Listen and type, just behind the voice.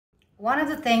One of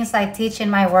the things I teach in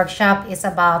my workshop is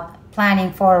about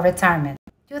planning for retirement.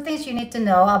 Two things you need to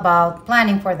know about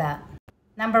planning for that.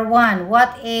 Number one,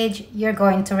 what age you're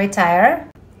going to retire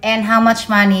and how much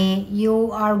money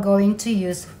you are going to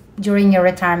use during your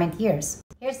retirement years.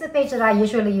 Here's the page that I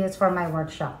usually use for my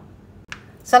workshop.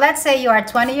 So let's say you are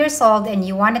 20 years old and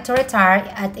you wanted to retire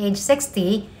at age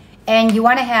 60 and you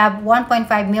want to have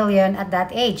 1.5 million at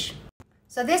that age.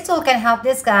 So this tool can help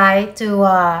this guy to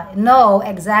know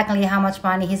exactly how much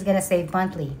money he's going to save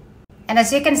monthly. And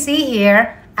as you can see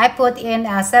here, I put in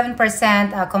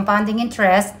 7% compounding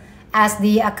interest as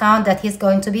the account that he's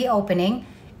going to be opening.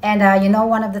 And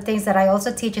one of the things that I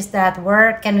also teach is that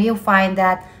where can you find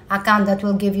that account that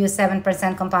will give you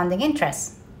 7% compounding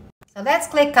interest. So let's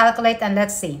click calculate and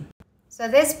let's see. So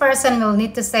this person will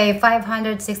need to save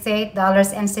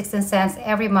 $568.16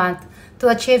 every month to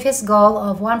achieve his goal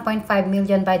of 1.5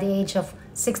 million by the age of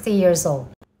 60 years old.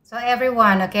 So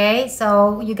everyone, okay,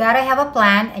 so you gotta have a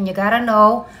plan and you gotta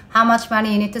know how much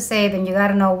money you need to save and you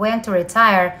gotta know when to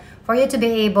retire for you to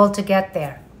be able to get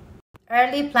there.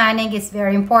 Early planning is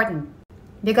very important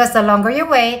because the longer you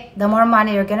wait, the more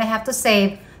money you're gonna have to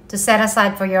save to set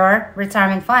aside for your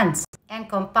retirement funds. And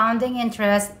compounding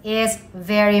interest is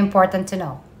very important to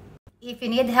know. If you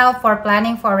need help for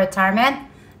planning for retirement,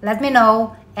 let me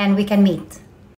know and we can meet.